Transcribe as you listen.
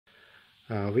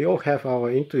We all have our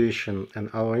intuition, and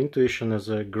our intuition is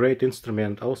a great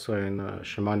instrument also in a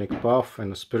shamanic path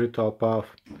and a spiritual path.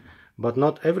 But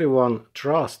not everyone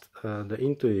trusts the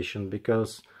intuition,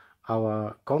 because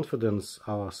our confidence,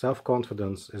 our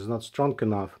self-confidence is not strong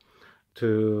enough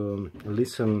to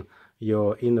listen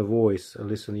your inner voice,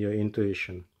 listen your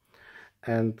intuition.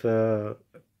 And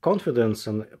confidence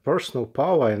and personal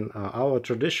power in our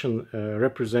tradition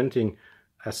representing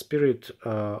a spirit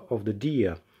of the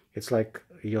deer. It's like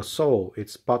your soul,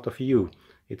 it's part of you,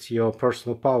 it's your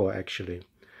personal power actually.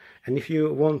 And if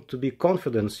you want to be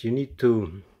confident, you need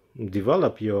to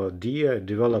develop your deer,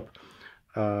 develop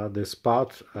this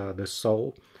part, the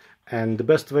soul. And the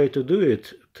best way to do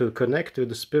it, to connect with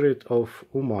the spirit of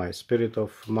Umai, spirit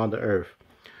of Mother Earth.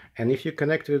 And if you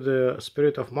connect with the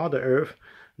spirit of Mother Earth,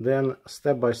 then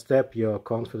step by step your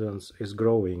confidence is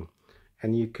growing,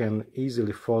 and you can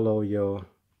easily follow your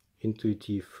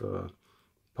intuitive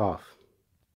path.